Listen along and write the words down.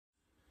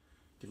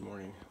Good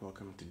morning.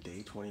 Welcome to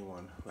day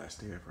 21,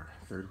 last day of our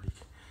third week.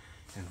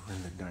 And we're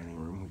in the dining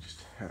room. We just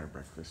had our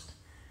breakfast.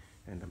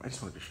 And I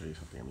just wanted to show you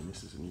something. I mean,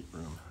 this is a neat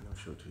room. I know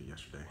I showed it to you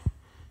yesterday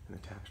in the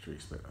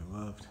tapestries, but I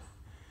loved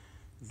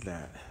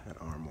that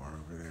armoire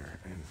over there.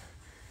 And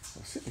I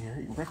was sitting here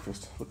eating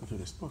breakfast, looking through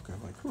this book. And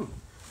I'm like,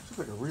 this is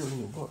like a really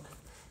new book.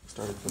 I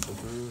started flipping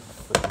through.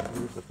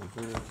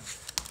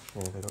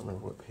 And I don't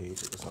remember what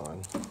page it was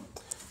on.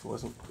 It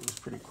was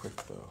pretty quick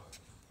though.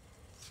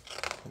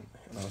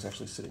 And I was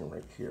actually sitting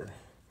right here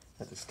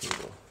at this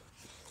table.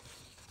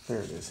 There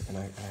it is. And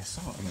I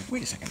saw it. I'm like,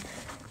 wait a second.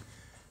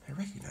 I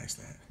recognize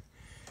that.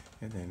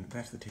 And then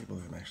that's the table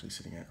that I'm actually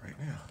sitting at right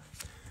now.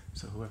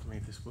 So whoever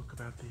made this book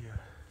about the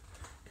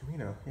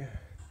Camino,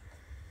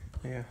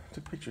 yeah,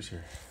 took pictures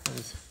here. That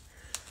is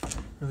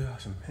really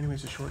awesome. Anyway,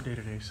 it's a short day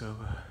today, so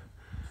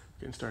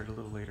getting started a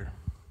little later.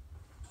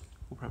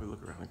 We'll probably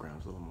look around the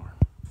grounds a little more.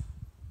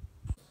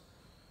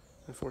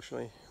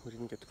 Unfortunately, we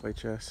didn't get to play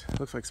chess. It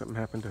looks like something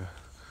happened to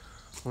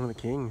one of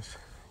the kings.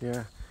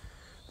 Yeah,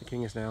 the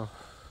king is now,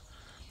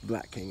 the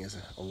Black King is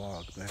a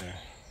log. But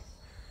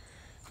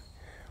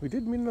we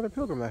did meet another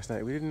pilgrim last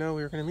night. We didn't know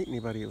we were going to meet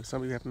anybody. It was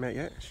somebody we haven't met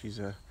yet. She's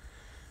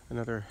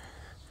another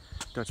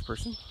Dutch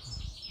person.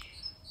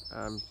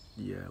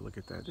 Yeah, look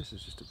at that. This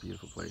is just a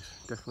beautiful place.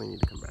 Definitely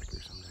need to come back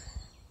here someday.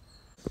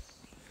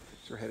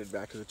 So we're headed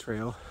back to the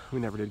trail.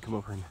 We never did come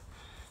over and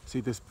see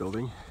this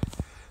building.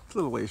 It's a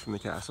little ways from the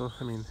castle.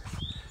 I mean,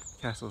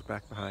 the castle is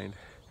back behind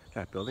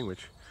that building,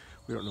 which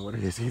we don't know what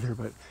it is either,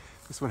 but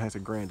this one has a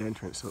grand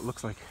entrance, so it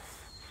looks like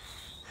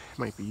it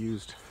might be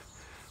used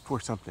for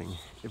something,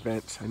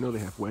 events. I know they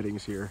have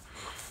weddings here.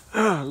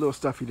 A little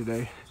stuffy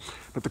today,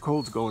 but the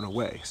cold's going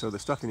away, so the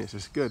stuffiness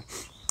is good.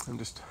 I'm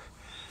just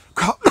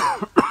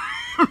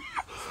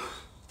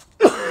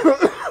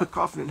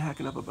coughing and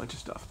hacking up a bunch of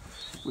stuff.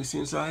 Can we see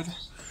inside?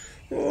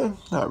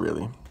 Not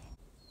really.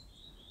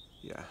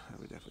 Yeah, I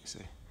would definitely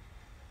say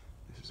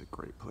this is a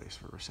great place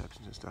for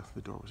receptions and stuff.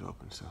 The door was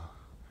open, so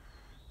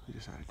we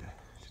decided to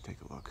take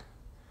a look.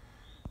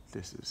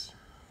 This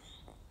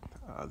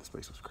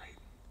place was great.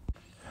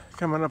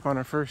 Coming up on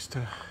our first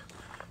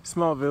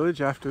small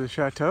village after the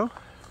Château.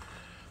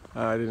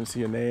 I didn't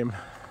see a name.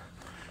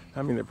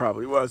 I mean, there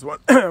probably was one.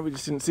 We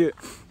just didn't see it.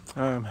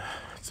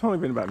 It's only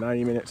been about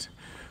 90 minutes.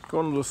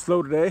 Going a little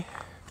slow today.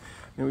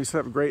 And we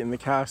slept great in the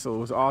castle. It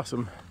was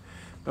awesome.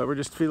 But we're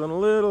just feeling a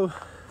little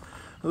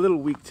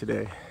weak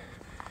today.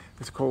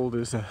 This cold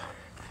is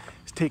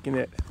taking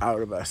it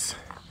out of us.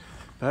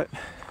 But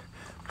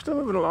we're still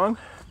moving along.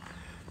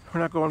 We're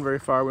not going very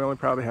far. We only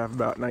probably have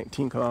about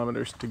 19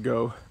 kilometers to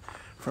go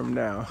from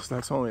now. So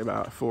that's only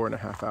about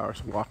 4.5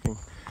 hours walking.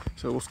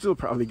 So we'll still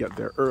probably get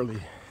there early.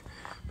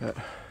 But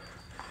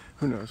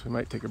who knows? We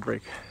might take a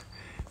break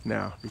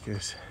now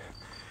because,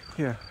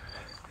 yeah,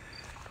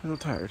 a little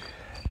tired.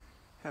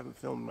 Haven't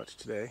filmed much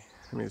today.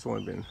 I mean, it's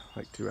only been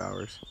like 2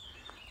 hours.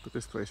 But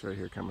this place right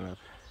here coming up,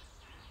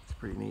 it's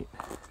pretty neat.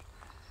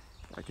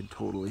 I could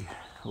totally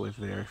live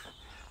there.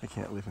 I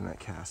can't live in that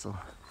castle.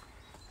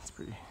 It's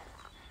pretty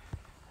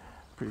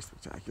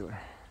spectacular.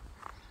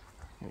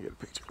 I'm gonna get a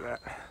picture of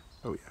that.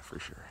 Oh yeah, for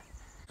sure.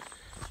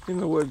 In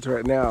the woods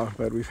right now,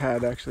 but we've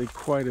had actually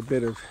quite a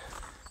bit of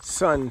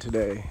sun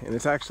today, and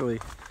it's actually,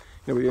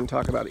 we didn't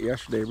talk about it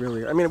yesterday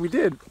really. I mean, we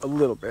did a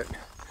little bit,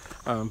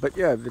 but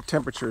yeah, the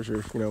temperatures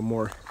are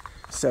more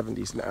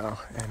 70s now,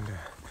 and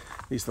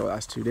at least the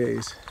last 2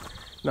 days,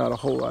 not a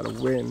whole lot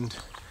of wind.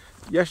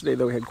 Yesterday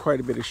though, we had quite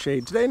a bit of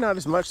shade. Today, not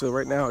as much though.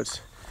 Right now, it's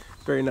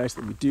very nice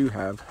that we do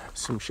have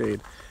some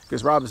shade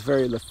because Rob is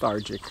very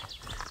lethargic.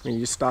 I mean,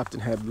 he just stopped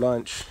and had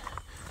lunch,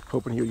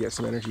 hoping he would get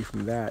some energy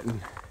from that,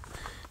 and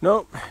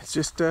nope, it's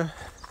just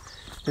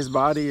his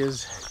body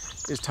is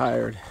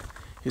tired.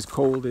 His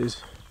cold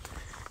is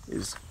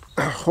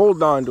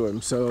holding on to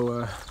him.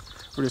 So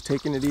we're just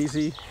taking it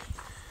easy.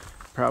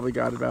 Probably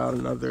got about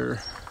another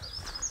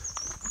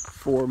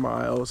 4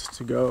 miles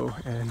to go,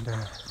 and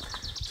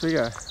so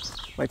yeah,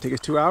 might take us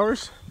 2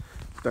 hours,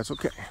 but that's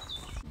okay.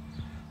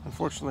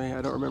 Unfortunately,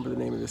 I don't remember the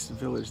name of this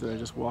village that I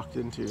just walked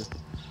into.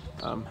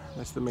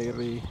 That's the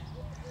mairie,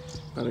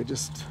 but I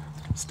just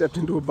stepped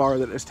into a bar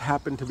that just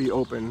happened to be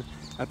open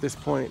at this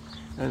point,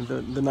 and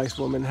the nice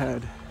woman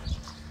had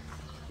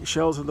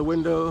shells in the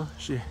window.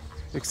 She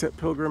accepts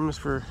pilgrims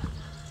for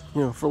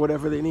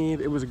whatever they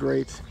need. It was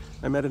great.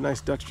 I met a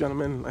nice Dutch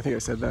gentleman. I think I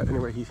said that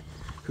anyway.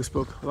 Who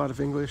spoke a lot of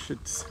English.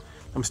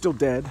 I'm still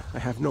dead. I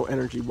have no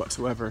energy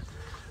whatsoever.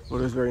 But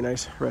it was a very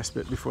nice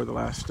respite before the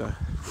last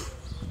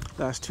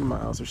 2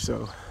 miles or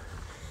so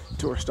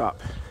to our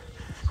stop.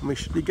 And we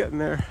should be getting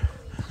there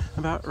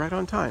about right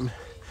on time.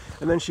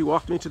 And then she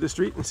walked me to the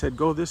street and said,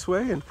 go this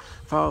way and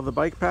follow the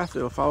bike path.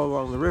 It'll follow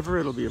along the river.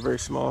 It'll be a very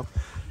small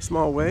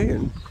way,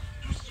 and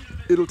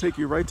it'll take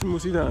you right to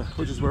Mussidan,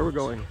 which is where we're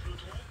going.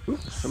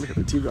 Oops, somebody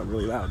got the TV on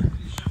really loud.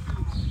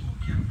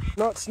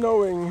 Not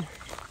snowing,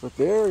 but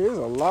there is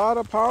a lot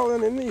of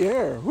pollen in the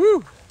air.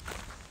 Woo!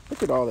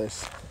 Look at all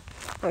this.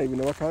 I don't even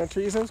know what kind of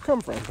trees those come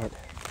from, but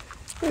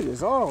it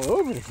is all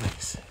over the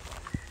place.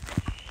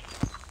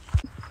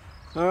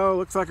 Oh,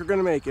 looks like we're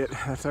gonna make it.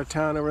 That's our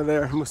town over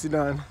there,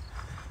 Mussidan.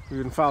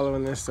 We've been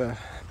following this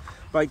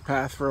bike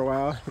path for a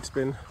while. It's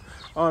been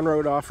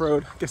on-road,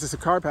 off-road. I guess it's a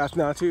car path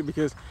now too,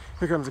 because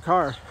here comes a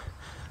car.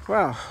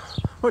 Wow,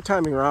 what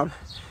timing, Rob.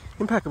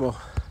 Impeccable.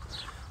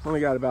 Only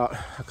got about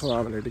a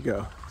kilometer to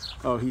go.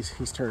 Oh,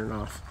 he's turning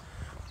off.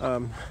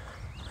 But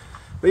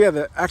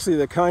yeah, actually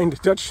the kind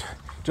Dutch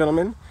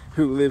gentleman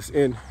who lives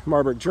in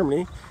Marburg,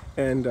 Germany,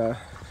 and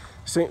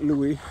St.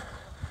 Louis,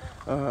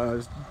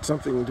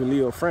 something de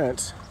Lille,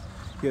 France.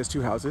 He has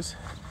 2 houses.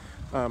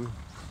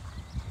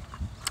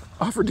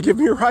 Offered to give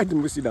me a ride to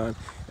Mussidan.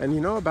 And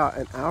you know, about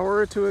an hour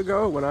or 2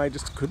 ago, when I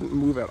just couldn't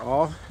move at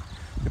all,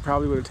 I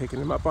probably would have taken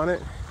him up on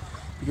it.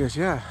 Because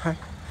yeah,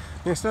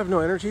 I still have no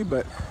energy,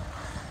 but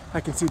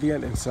I can see the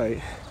end in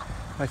sight.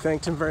 I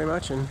thanked him very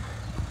much, and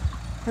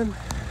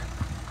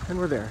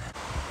we're there.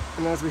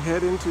 And as we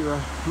head into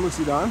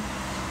Mussidan,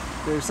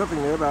 there's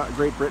something there about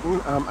Great Britain.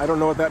 I don't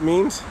know what that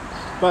means,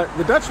 but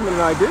the Dutchman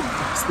and I did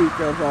speak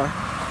of,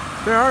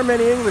 there are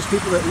many English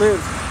people that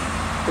live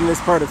in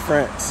this part of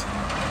France.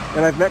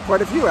 And I've met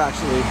quite a few,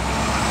 actually.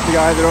 The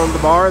guy that owned the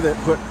bar that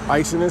put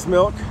ice in his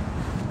milk,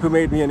 who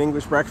made me an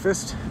English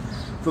breakfast.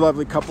 The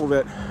lovely couple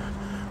that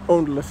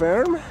owned La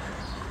Ferme,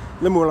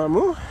 Le Moulin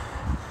Mou.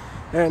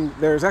 And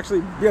there's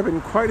actually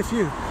been quite a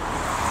few.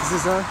 This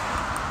is a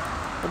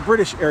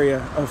British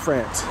area of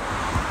France.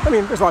 I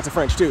mean, there's lots of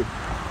French too,